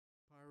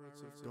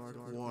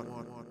Dark Water.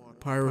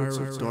 Pirates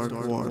of Dark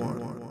Water.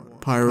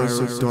 Pirates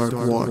of Dark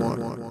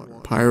Water.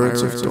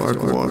 Pirates of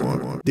Dark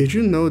Water. Did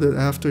you know that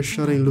after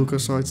shutting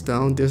LucasArts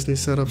down, Disney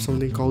set up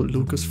something called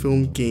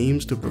Lucasfilm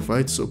Games to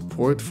provide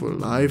support for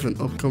live and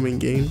upcoming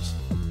games?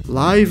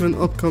 Live and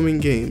upcoming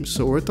games,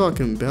 so we're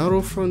talking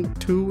Battlefront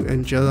 2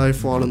 and Jedi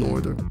Fallen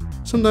Order.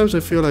 Sometimes I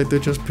feel like they're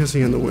just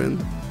pissing in the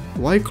wind.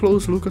 Why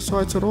close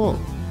LucasArts at all?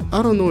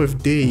 I don't know if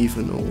they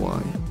even know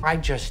why. I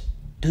just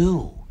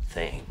do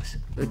things.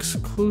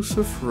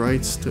 Exclusive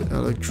rights to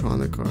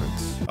Electronic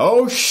Arts.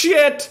 Oh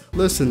shit!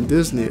 Listen,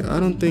 Disney, I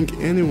don't think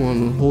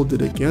anyone will hold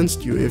it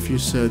against you if you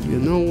said, you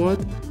know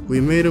what, we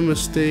made a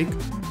mistake,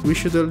 we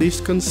should at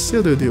least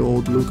consider the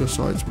old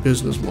LucasArts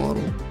business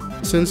model.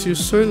 Since you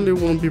certainly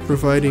won't be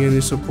providing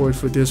any support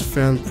for this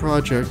fan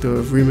project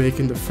of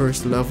remaking the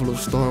first level of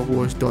Star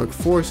Wars Dark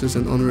Forces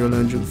in Unreal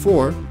Engine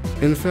 4,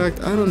 in fact,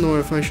 I don't know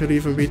if I should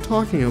even be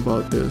talking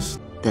about this.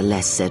 The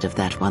less said of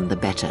that one, the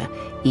better.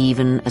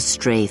 Even a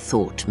stray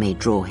thought may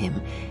draw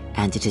him,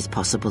 and it is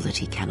possible that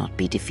he cannot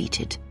be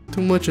defeated.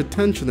 Too much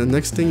attention, and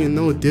next thing you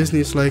know,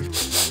 Disney's like,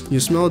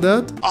 you smell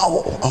that?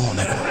 Oh,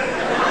 nigga.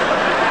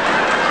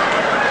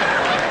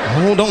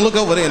 Oh, don't look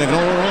over there, nigga.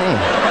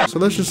 No. So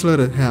let's just let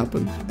it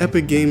happen.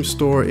 Epic Games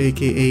Store,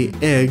 aka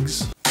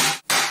E.G.S,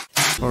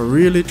 are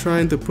really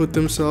trying to put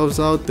themselves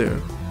out there.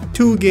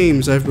 Two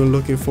games I've been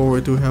looking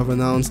forward to have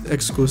announced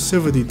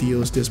exclusivity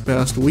deals this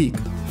past week,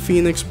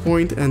 Phoenix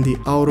Point and The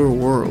Outer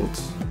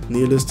Worlds.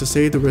 Needless to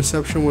say, the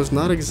reception was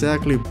not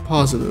exactly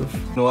positive.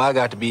 No, I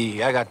got to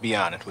be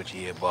honest with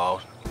you here,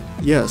 boss.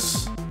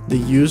 Yes, the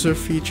user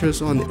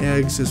features on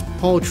E.G.S is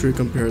paltry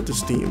compared to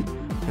Steam,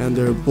 and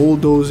they're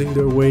bulldozing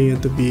their way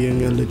into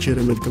being a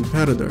legitimate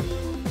competitor.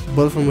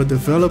 But from a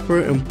developer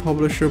and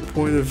publisher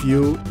point of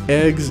view,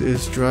 E.G.S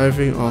is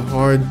driving a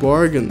hard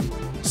bargain,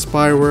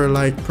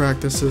 spyware-like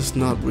practices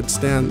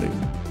notwithstanding.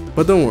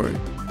 But don't worry,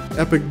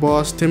 Epic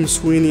boss Tim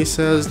Sweeney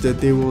says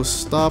that they will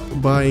stop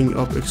buying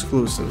up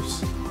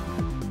exclusives.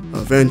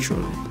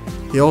 Eventually.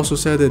 He also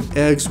said that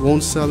E.G.S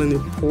won't sell any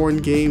porn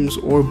games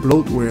or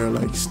bloatware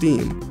like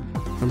Steam.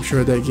 I'm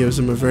sure that gives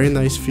him a very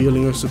nice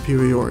feeling of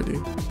superiority.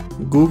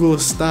 Google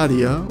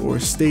Stadia or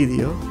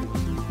Stadia.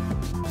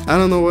 I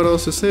don't know what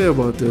else to say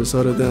about this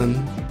other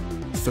than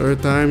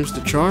third time's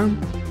the charm.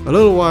 A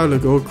little while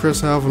ago,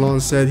 Chris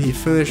Avellone said he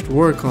finished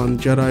work on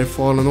Jedi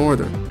Fallen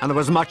Order. And there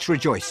was much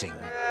rejoicing.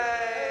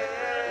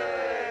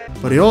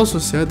 But he also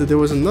said that there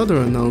was another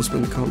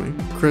announcement coming.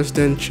 Chris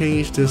then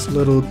changed his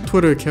little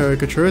Twitter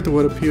caricature to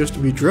what appears to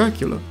be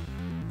Dracula.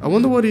 I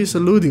wonder what he's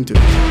alluding to.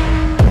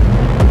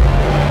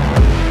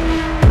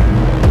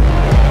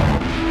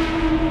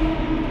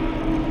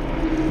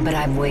 But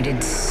I've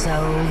waited so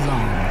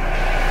long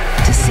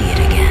to see it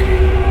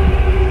again.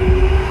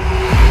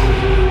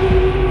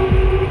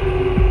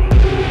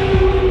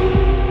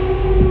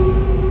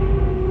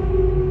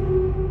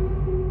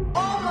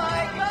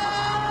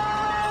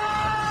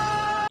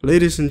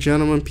 Ladies and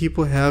gentlemen,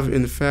 people have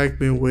in fact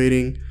been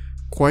waiting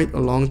quite a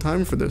long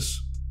time for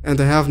this. And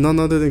to have none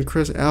other than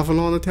Chris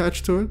Avellone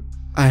attached to it,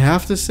 I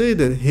have to say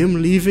that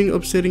him leaving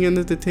Obsidian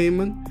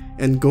Entertainment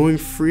and going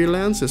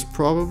freelance is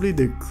probably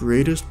the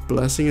greatest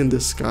blessing in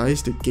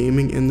disguise the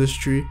gaming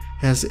industry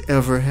has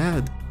ever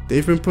had.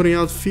 They've been putting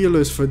out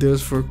feelers for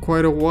this for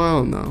quite a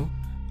while now.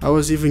 I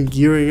was even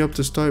gearing up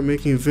to start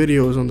making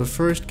videos on the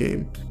first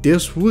game.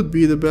 This would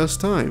be the best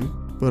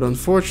time, but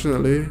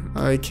unfortunately,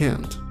 I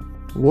can't.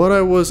 What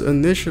I was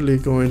initially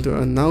going to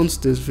announce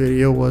this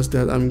video was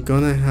that I'm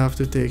gonna have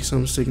to take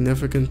some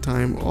significant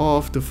time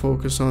off to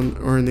focus on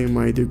earning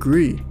my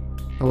degree.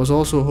 I was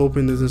also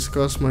hoping to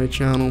discuss my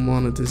channel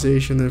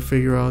monetization and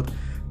figure out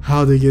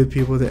how to get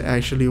people to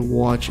actually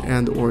watch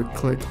and or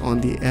click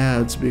on the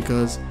ads,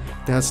 because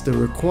that's the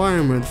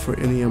requirement for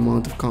any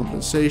amount of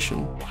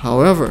compensation.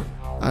 However,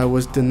 I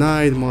was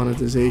denied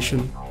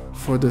monetization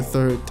for the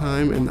third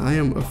time and I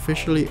am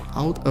officially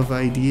out of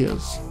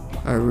ideas.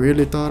 I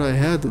really thought I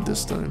had it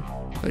this time.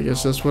 I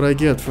guess that's what I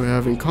get for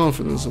having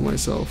confidence in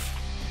myself.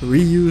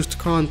 Reused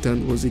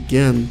content was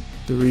again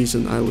the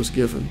reason I was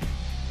given.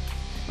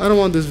 I don't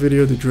want this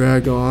video to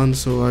drag on,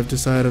 so I've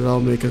decided I'll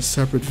make a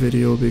separate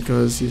video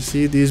because you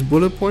see these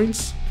bullet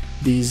points?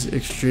 These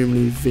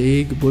extremely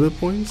vague bullet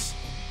points?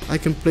 I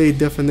can play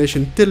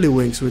definition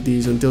tiddlywinks with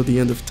these until the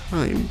end of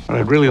time. What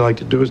I'd really like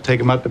to do is take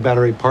them out to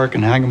Battery Park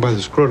and hang them by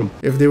the scrotum.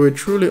 If they were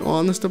truly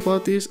honest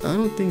about these, I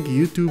don't think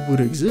YouTube would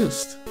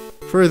exist.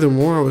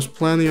 Furthermore, I was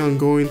planning on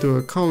going to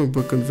a comic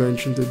book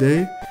convention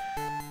today,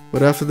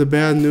 but after the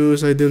bad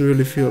news, I didn't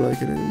really feel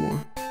like it anymore.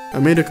 I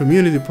made a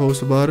community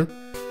post about it,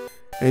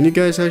 and you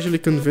guys actually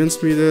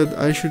convinced me that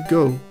I should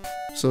go,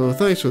 so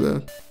thanks for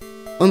that.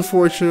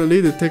 Unfortunately,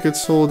 the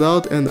tickets sold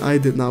out and I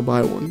did not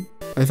buy one.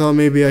 I thought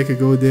maybe I could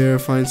go there,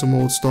 find some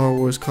old Star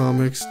Wars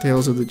comics,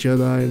 Tales of the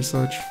Jedi and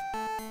such.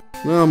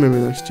 Well, maybe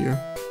next year.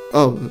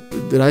 Oh,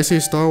 did I say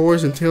Star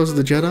Wars and Tales of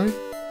the Jedi?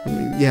 I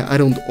mean, yeah, I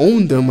don't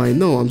own them, I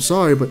know, I'm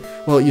sorry, but,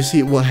 well, you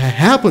see, what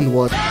happened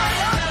was...